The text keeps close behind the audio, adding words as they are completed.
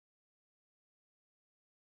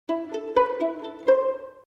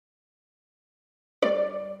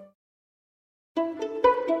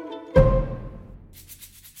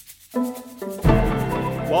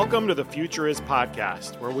Welcome to the Future Is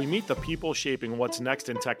podcast, where we meet the people shaping what's next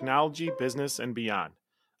in technology, business, and beyond.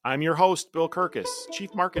 I'm your host, Bill Kirkus,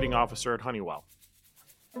 Chief Marketing Officer at Honeywell.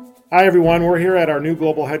 Hi, everyone. We're here at our new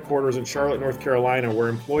global headquarters in Charlotte, North Carolina, where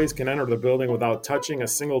employees can enter the building without touching a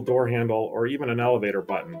single door handle or even an elevator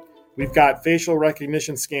button. We've got facial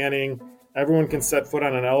recognition scanning. Everyone can set foot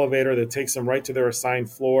on an elevator that takes them right to their assigned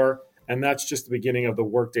floor, and that's just the beginning of the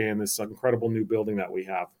workday in this incredible new building that we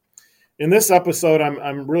have. In this episode,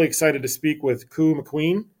 I'm really excited to speak with Koo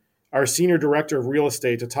McQueen, our Senior Director of Real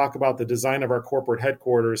Estate, to talk about the design of our corporate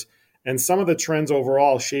headquarters and some of the trends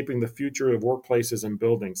overall shaping the future of workplaces and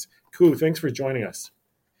buildings. Koo, thanks for joining us.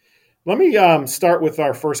 Let me start with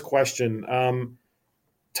our first question.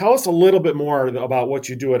 Tell us a little bit more about what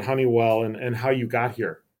you do at Honeywell and how you got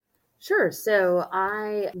here. Sure. So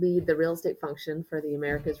I lead the real estate function for the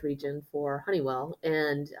Americas region for Honeywell.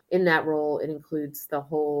 And in that role, it includes the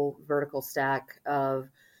whole vertical stack of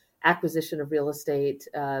acquisition of real estate,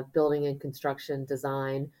 building and construction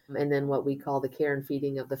design, and then what we call the care and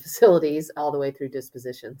feeding of the facilities all the way through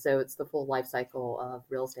disposition. So it's the full life cycle of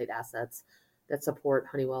real estate assets that support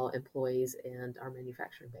Honeywell employees and our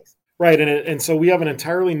manufacturing base. Right, and so we have an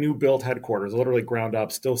entirely new built headquarters, literally ground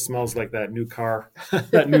up. Still smells like that new car,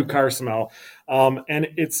 that new car smell. And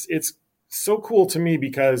it's so cool to me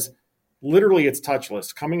because literally it's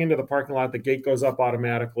touchless. Coming into the parking lot, the gate goes up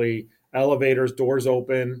automatically. Elevators, doors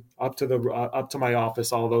open up to my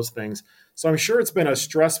office, all those things. So I'm sure it's been a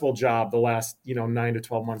stressful job the last 9 to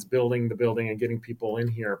 12 months building the building and getting people in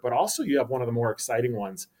here. But also you have one of the more exciting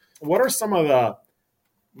ones. What are some of the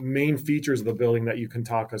main features of the building that you can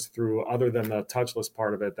talk us through, other than the touchless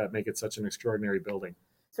part of it, that make it such an extraordinary building?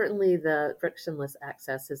 Certainly the frictionless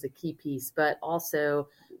access is a key piece, but also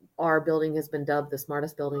our building has been dubbed the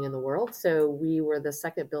smartest building in the world. So we were the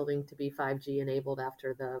second building to be 5G enabled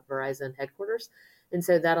after the Verizon headquarters. And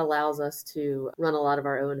so that allows us to run a lot of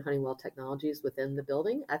our own Honeywell technologies within the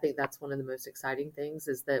building. I think that's one of the most exciting things,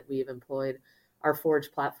 is that we've employed our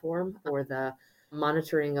Forge platform for the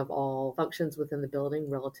monitoring of all functions within the building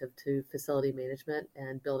relative to facility management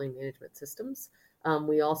and building management systems.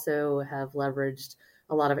 We also have leveraged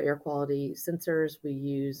a lot of air quality sensors. We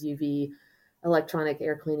use UV electronic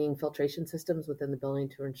air cleaning filtration systems within the building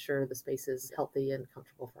to ensure the space is healthy and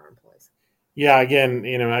comfortable for our employees. Yeah, again,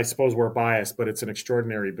 I suppose we're biased, but it's an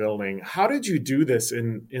extraordinary building. How did you do this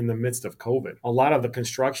in the midst of COVID? A lot of the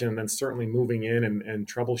construction and then certainly moving in and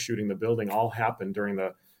troubleshooting the building all happened during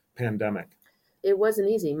the pandemic. It wasn't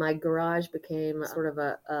easy. My garage became sort of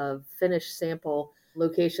a finished sample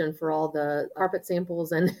location for all the carpet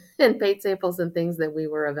samples and paint samples and things that we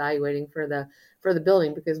were evaluating for the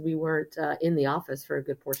building, because we weren't in the office for a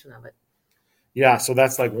good portion of it. Yeah, so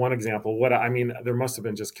that's like one example. There must have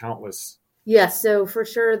been just countless. Yes, so for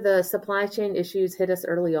sure, the supply chain issues hit us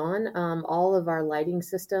early on. All of our lighting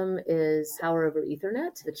system is power over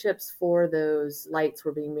Ethernet. The chips for those lights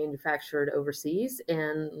were being manufactured overseas,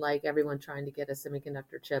 and like everyone trying to get a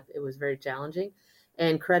semiconductor chip, it was very challenging.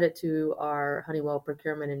 And credit to our Honeywell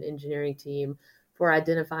procurement and engineering team for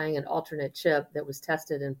identifying an alternate chip that was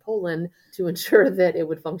tested in Poland to ensure that it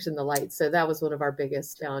would function the lights. So that was one of our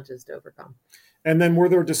biggest challenges to overcome. And then were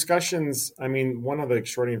there discussions? One of the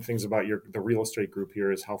extraordinary things about the real estate group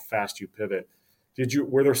here is how fast you pivot.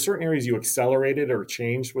 Were there certain areas you accelerated or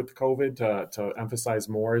changed with COVID to emphasize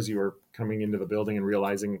more as you were coming into the building and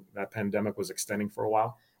realizing that pandemic was extending for a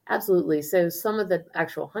while? Absolutely. So some of the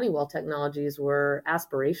actual Honeywell technologies were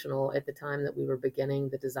aspirational at the time that we were beginning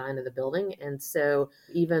the design of the building. And so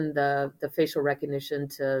even the facial recognition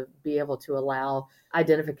to be able to allow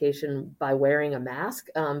identification by wearing a mask,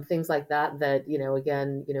 things like that,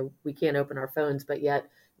 we can't open our phones, but yet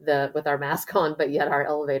with our mask on, but yet our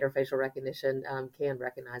elevator facial recognition can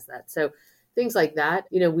recognize that. So things like that,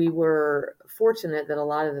 we were fortunate that a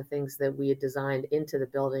lot of the things that we had designed into the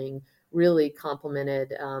building really complemented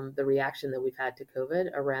the reaction that we've had to COVID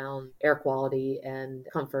around air quality and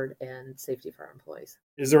comfort and safety for our employees.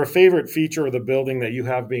 Is there a favorite feature of the building that you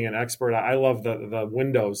have being an expert? I love the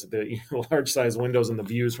windows, the large size windows, and the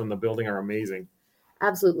views from the building are amazing.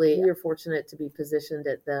 Absolutely. We are fortunate to be positioned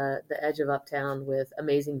at the edge of Uptown with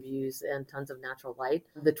amazing views and tons of natural light.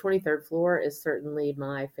 The 23rd floor is certainly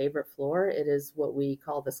my favorite floor. It is what we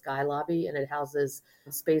call the Sky Lobby, and it houses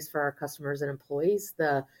space for our customers and employees.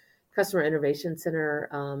 The Customer Innovation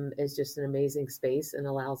Center is just an amazing space and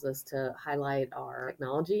allows us to highlight our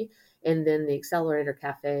technology. And then the Accelerator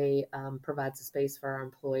Cafe provides a space for our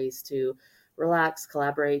employees to relax,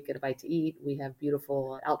 collaborate, get a bite to eat. We have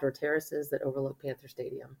beautiful outdoor terraces that overlook Panther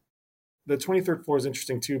Stadium. The 23rd floor is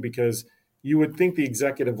interesting too, because you would think the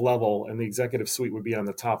executive level and the executive suite would be on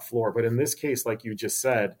the top floor. But in this case, like you just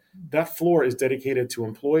said, that floor is dedicated to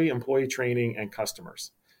employee training, and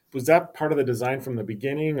customers. Was that part of the design from the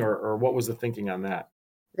beginning, or what was the thinking on that?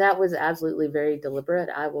 That was absolutely very deliberate.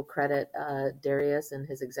 I will credit Darius and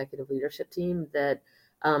his executive leadership team that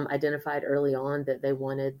identified early on that they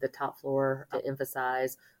wanted the top floor to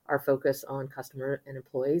emphasize our focus on customer and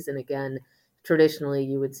employees. And again, traditionally,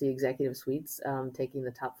 you would see executive suites taking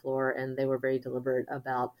the top floor, and they were very deliberate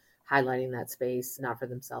about highlighting that space, not for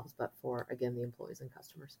themselves, but for, again, the employees and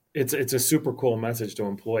customers. It's a super cool message to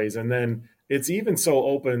employees. And then it's even so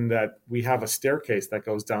open that we have a staircase that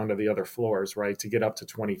goes down to the other floors, right, to get up to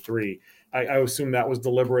 23. I assume that was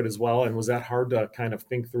deliberate as well. And was that hard to kind of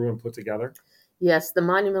think through and put together? Yes, the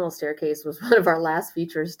monumental staircase was one of our last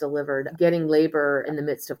features delivered. Getting labor in the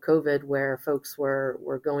midst of COVID, where folks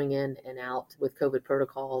were going in and out with COVID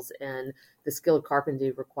protocols, and the skilled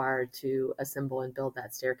carpentry required to assemble and build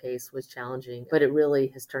that staircase was challenging. But it really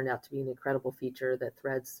has turned out to be an incredible feature that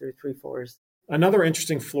threads through 3 floors. Another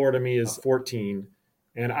interesting floor to me is 14.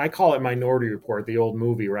 And I call it Minority Report, the old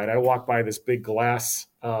movie, right? I walk by this big glass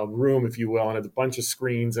room, if you will, and it's a bunch of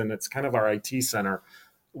screens, and it's kind of our IT center.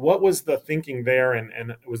 What was the thinking there,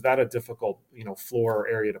 and was that a difficult, floor or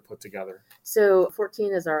area to put together? So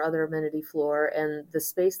 14 is our other amenity floor, and the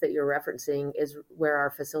space that you're referencing is where our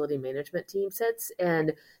facility management team sits.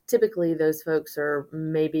 And typically those folks are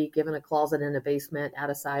maybe given a closet in a basement, out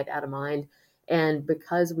of sight, out of mind. And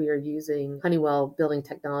because we are using Honeywell building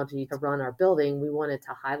technology to run our building, we wanted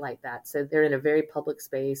to highlight that. So they're in a very public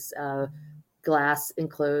space, glass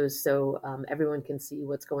enclosed, so everyone can see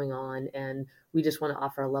what's going on. And we just want to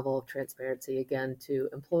offer a level of transparency, again, to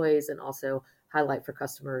employees, and also highlight for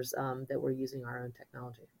customers that we're using our own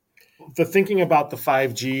technology. The thinking about the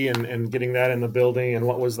 5G and getting that in the building, and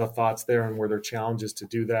what was the thoughts there, and were there challenges to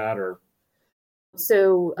do that?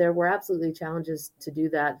 So there were absolutely challenges to do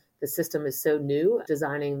that. The system is so new.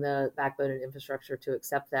 Designing the backbone and infrastructure to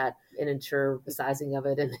accept that and ensure the sizing of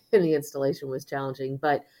it and the installation was challenging.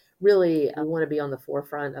 But really, we want to be on the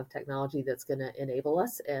forefront of technology that's going to enable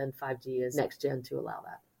us, and 5G is next gen to allow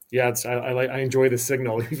that. Yeah, I enjoy the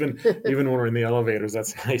signal, even when we're in the elevators.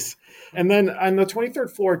 That's nice. And then on the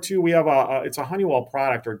 23rd floor too, we have it's a Honeywell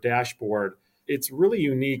product, or dashboard. It's really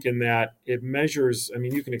unique in that it measures. I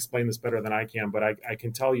mean, you can explain this better than I can, but I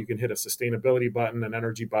can tell you can hit a sustainability button, an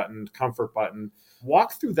energy button, comfort button.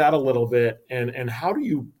 Walk through that a little bit, and how do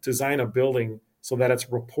you design a building so that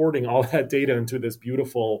it's reporting all that data into this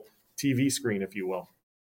beautiful TV screen, if you will?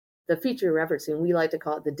 The feature you're referencing, we like to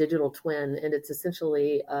call it the digital twin, and it's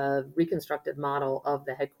essentially a reconstructed model of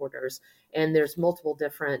the headquarters. And there's multiple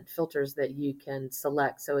different filters that you can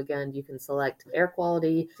select. So again, you can select air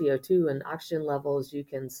quality, CO2 and oxygen levels. You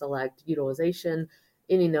can select utilization,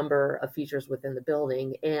 any number of features within the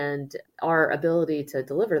building. And our ability to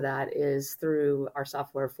deliver that is through our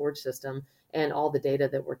software Forge system, and all the data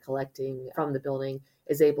that we're collecting from the building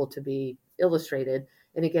is able to be illustrated.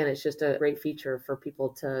 And again, it's just a great feature for people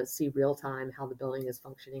to see real time how the building is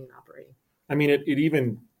functioning and operating. I mean, it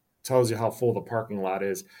even tells you how full the parking lot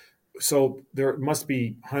is. So there must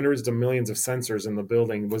be hundreds to millions of sensors in the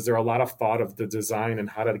building. Was there a lot of thought of the design and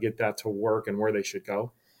how to get that to work and where they should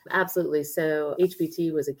go? Absolutely. So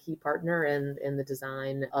HBT was a key partner in the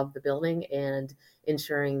design of the building, and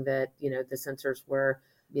ensuring that, the sensors were,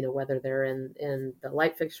 whether they're in the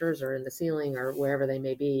light fixtures or in the ceiling or wherever they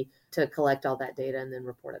may be, to collect all that data and then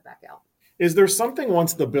report it back out. Is there something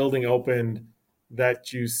once the building opened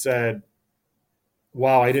that you said,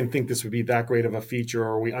 wow, I didn't think this would be that great of a feature,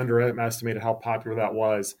 or we underestimated how popular that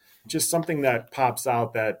was? Just something that pops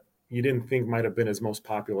out that you didn't think might have been as most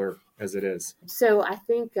popular as it is? So I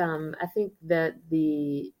think that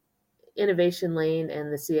the innovation lane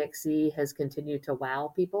and the CXC has continued to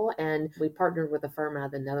wow people. And we partnered with a firm out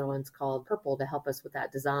of the Netherlands called Purple to help us with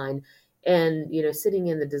that design. And, sitting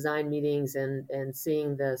in the design meetings and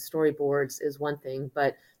seeing the storyboards is one thing,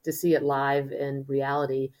 but to see it live in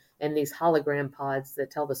reality, and these hologram pods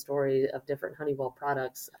that tell the story of different Honeywell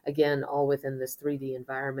products, again, all within this 3D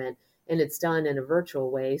environment. And it's done in a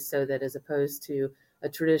virtual way, so that as opposed to a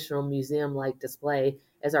traditional museum-like display,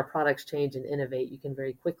 as our products change and innovate, you can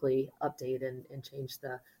very quickly update and change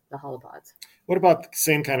the holopods. What about the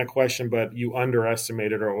same kind of question, but you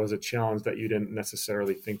underestimated, or it was a challenge that you didn't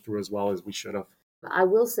necessarily think through as well as we should have? I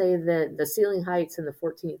will say that the ceiling heights in the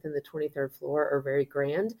 14th and the 23rd floor are very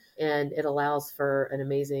grand, and it allows for an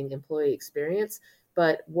amazing employee experience.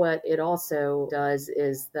 But what it also does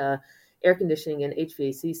is air conditioning and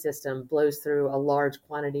HVAC system blows through a large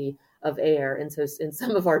quantity of air. And so in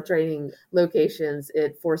some of our training locations,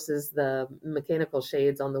 it forces the mechanical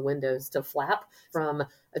shades on the windows to flap. From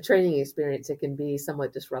a training experience, it can be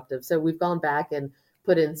somewhat disruptive. So we've gone back and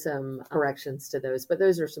put in some corrections to those. But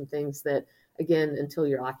those are some things that, again, until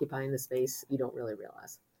you're occupying the space, you don't really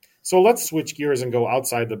realize. So let's switch gears and go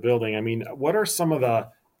outside the building. I mean, what are some of the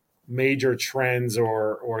major trends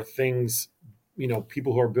or things,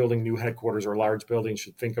 people who are building new headquarters or large buildings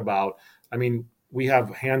should think about? I mean, we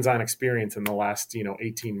have hands-on experience in the last,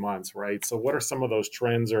 18 months, right? So what are some of those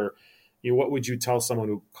trends, or what would you tell someone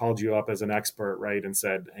who called you up as an expert, right, and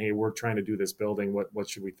said, hey, we're trying to do this building. What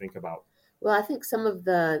should we think about? Well, I think some of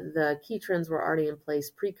the key trends were already in place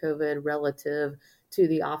pre-COVID relative to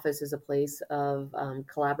the office as a place of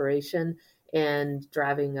collaboration and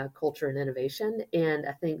driving a culture and innovation. And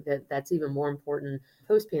I think that that's even more important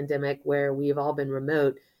post-pandemic, where we've all been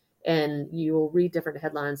remote, and you will read different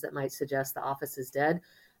headlines that might suggest the office is dead.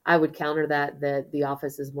 I would counter that the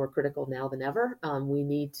office is more critical now than ever. We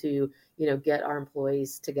need to, get our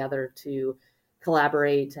employees together to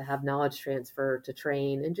collaborate, to have knowledge transfer, to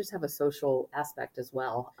train, and just have a social aspect as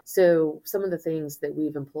well. So some of the things that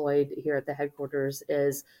we've employed here at the headquarters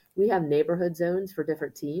is we have neighborhood zones for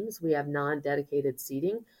different teams. We have non-dedicated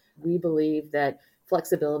seating. We believe that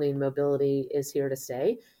flexibility and mobility is here to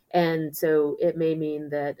stay. And so it may mean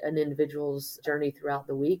that an individual's journey throughout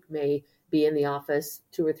the week may be in the office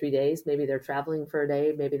 2 or 3 days. Maybe they're traveling for a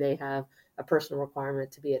day. Maybe they have a personal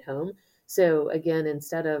requirement to be at home. So again,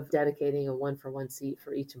 instead of dedicating a 1-for-1 seat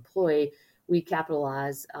for each employee, we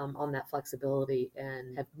capitalize on that flexibility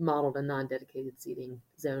and have modeled a non-dedicated seating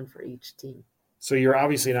zone for each team. So you're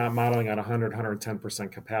obviously not modeling at 100,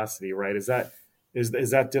 110% capacity, right? Is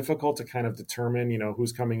that difficult to kind of determine,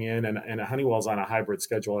 who's coming in? And Honeywell's on a hybrid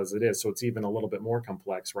schedule as it is, so it's even a little bit more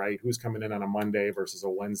complex, right? Who's coming in on a Monday versus a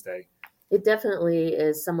Wednesday? It definitely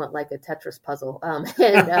is somewhat like a Tetris puzzle,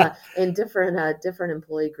 and different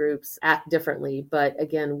employee groups act differently. But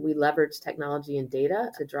again, we leverage technology and data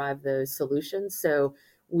to drive those solutions. So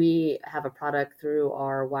we have a product through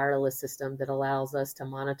our wireless system that allows us to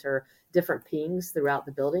monitor different pings throughout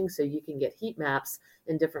the building. So you can get heat maps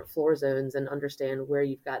in different floor zones and understand where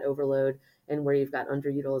you've got overload and where you've got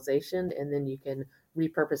underutilization. And then you can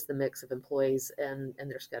repurpose the mix of employees and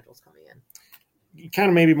their schedules coming in. Kind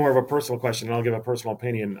of maybe more of a personal question, and I'll give a personal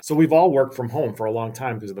opinion. So we've all worked from home for a long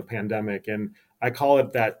time because of the pandemic, and I call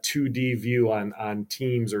it that 2D view on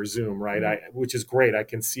Teams or Zoom, right? Mm-hmm. Which is great. I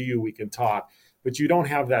can see you, we can talk, but you don't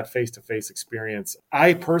have that face-to-face experience.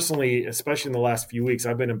 I personally, especially in the last few weeks,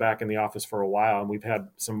 I've been back in the office for a while, and we've had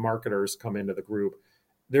some marketers come into the group.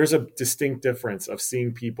 There's a distinct difference of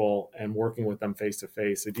seeing people and working with them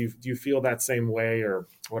face-to-face. Do you feel that same way, or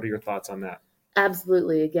what are your thoughts on that?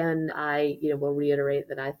 Absolutely. Again, I will reiterate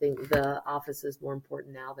that I think the office is more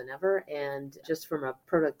important now than ever. And just from a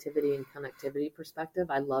productivity and connectivity perspective,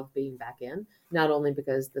 I love being back in, not only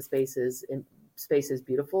because the space is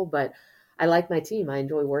beautiful, but I like my team. I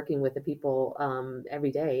enjoy working with the people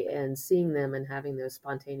every day and seeing them and having those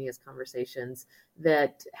spontaneous conversations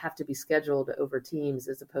that have to be scheduled over Teams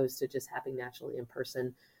as opposed to just happening naturally in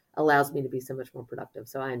person allows me to be so much more productive.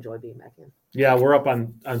 So I enjoy being back in. Yeah, we're up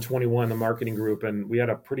on 21, the marketing group, and we had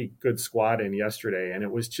a pretty good squad in yesterday, and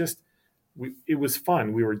it was just, it was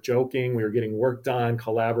fun. We were joking, we were getting work done,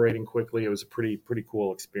 collaborating quickly. It was a pretty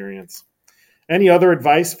cool experience. Any other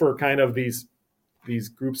advice for kind of these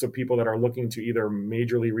groups of people that are looking to either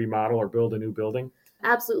majorly remodel or build a new building?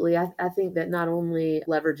 Absolutely. I think that not only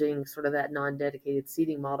leveraging sort of that non-dedicated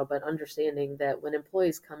seating model, but understanding that when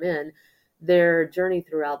employees come in, their journey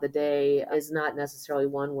throughout the day is not necessarily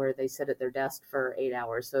one where they sit at their desk for 8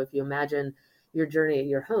 hours. So if you imagine your journey at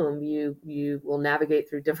your home, you will navigate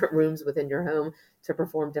through different rooms within your home to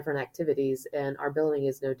perform different activities, and our building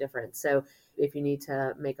is no different. So if you need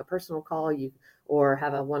to make a personal call or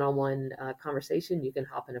have a one-on-one conversation, you can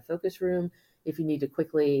hop in a focus room. If you need to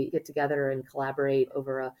quickly get together and collaborate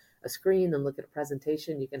over a screen and look at a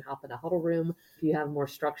presentation, you can hop in a huddle room. If you have more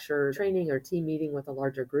structured training or team meeting with a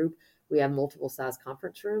larger group, we have multiple size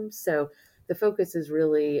conference rooms. So the focus is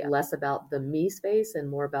really less about the me space and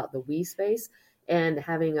more about the we space, and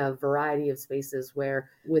having a variety of spaces where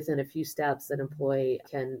within a few steps an employee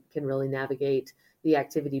can really navigate the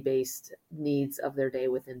activity-based needs of their day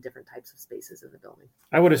within different types of spaces in the building.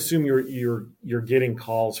 I would assume you're getting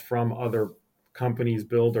calls from other companies,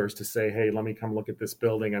 builders, to say, hey, let me come look at this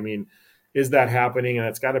building. I mean, is that happening? And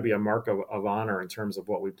it's got to be a mark of honor in terms of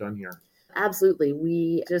what we've done here. Absolutely.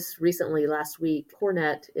 We just recently, last week,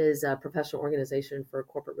 CoreNet is a professional organization for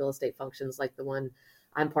corporate real estate functions like the one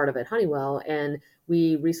I'm part of at Honeywell. And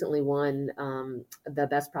we recently won the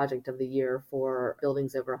best project of the year for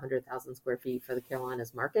buildings over 100,000 square feet for the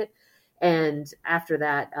Carolinas market. And after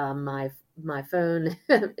that, my phone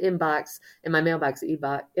inbox and my mailbox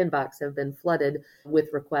inbox have been flooded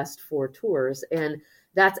with requests for tours. And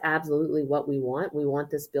that's absolutely what we want. We want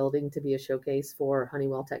this building to be a showcase for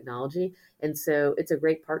Honeywell technology. And so it's a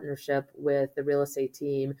great partnership with the real estate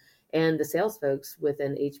team and the sales folks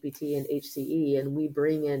within HBT and HCE. And we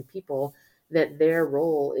bring in people that their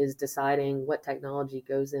role is deciding what technology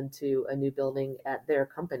goes into a new building at their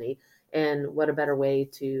company. And what a better way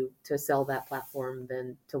to sell that platform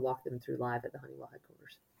than to walk them through live at the Honeywell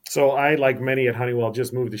headquarters. So I, like many at Honeywell,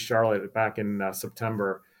 just moved to Charlotte back in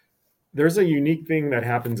September. There's a unique thing that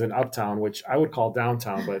happens in Uptown, which I would call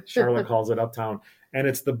downtown, but Charlotte calls it Uptown. And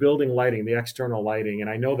it's the building lighting, the external lighting. And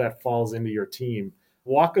I know that falls into your team.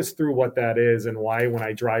 Walk us through what that is and why when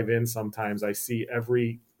I drive in sometimes I see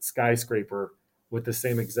every skyscraper with the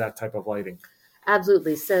same exact type of lighting.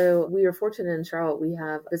 Absolutely. So we are fortunate in Charlotte. We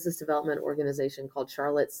have a business development organization called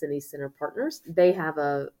Charlotte City Center Partners. They have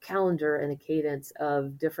a calendar and a cadence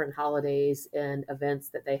of different holidays and events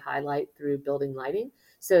that they highlight through building lighting.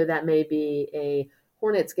 So that may be a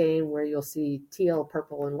Hornets game where you'll see teal,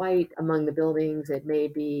 purple, and white among the buildings. It may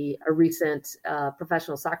be a recent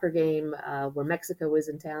professional soccer game where Mexico is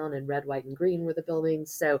in town and red, white, and green were the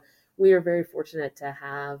buildings. So we are very fortunate to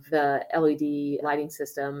have the LED lighting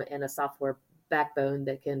system and a software backbone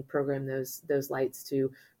that can program those lights to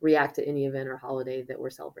react to any event or holiday that we're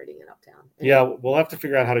celebrating in Uptown. Yeah, we'll have to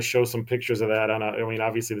figure out how to show some pictures of that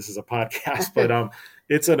obviously this is a podcast, but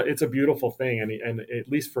it's a beautiful thing and at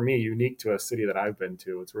least for me, unique to a city that I've been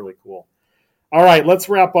to. It's really cool. All right, let's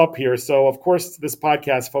wrap up here. So of course, this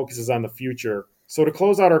podcast focuses on the future. So to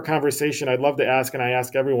close out our conversation, I'd love to ask, and I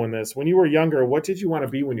ask everyone this, when you were younger, what did you want to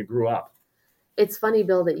be when you grew up? It's funny,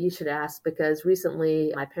 Bill, that you should ask, because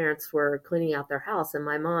recently my parents were cleaning out their house and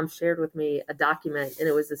my mom shared with me a document, and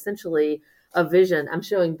it was essentially a vision. I'm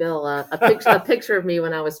showing Bill a picture of me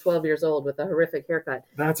when I was 12 years old with a horrific haircut.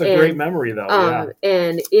 That's a great memory, though. Yeah.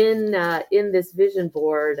 And in this vision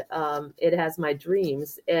board, it has my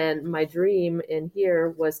dreams, and my dream in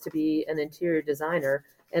here was to be an interior designer.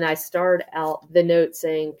 And I starred out the note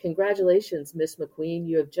saying, "Congratulations, Miss McQueen.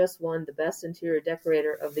 You have just won the Best Interior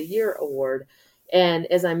Decorator of the Year award." And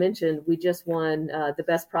as I mentioned, we just won the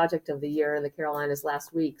Best Project of the Year in the Carolinas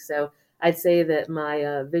last week. So I'd say that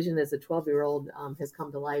my vision as a 12-year-old has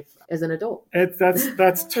come to life as an adult.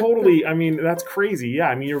 That's totally, that's crazy.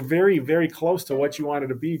 Yeah, you're very, very close to what you wanted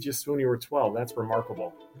to be just when you were 12. That's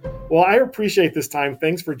remarkable. Well, I appreciate this time.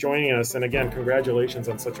 Thanks for joining us. And again, congratulations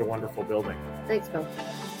on such a wonderful building. Thanks, Bill.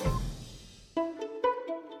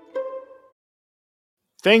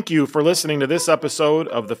 Thank you for listening to this episode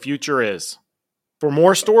of The Future Is. For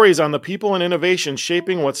more stories on the people and innovation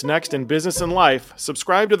shaping what's next in business and life,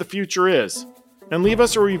 subscribe to The Future Is and leave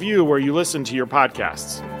us a review where you listen to your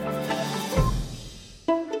podcasts.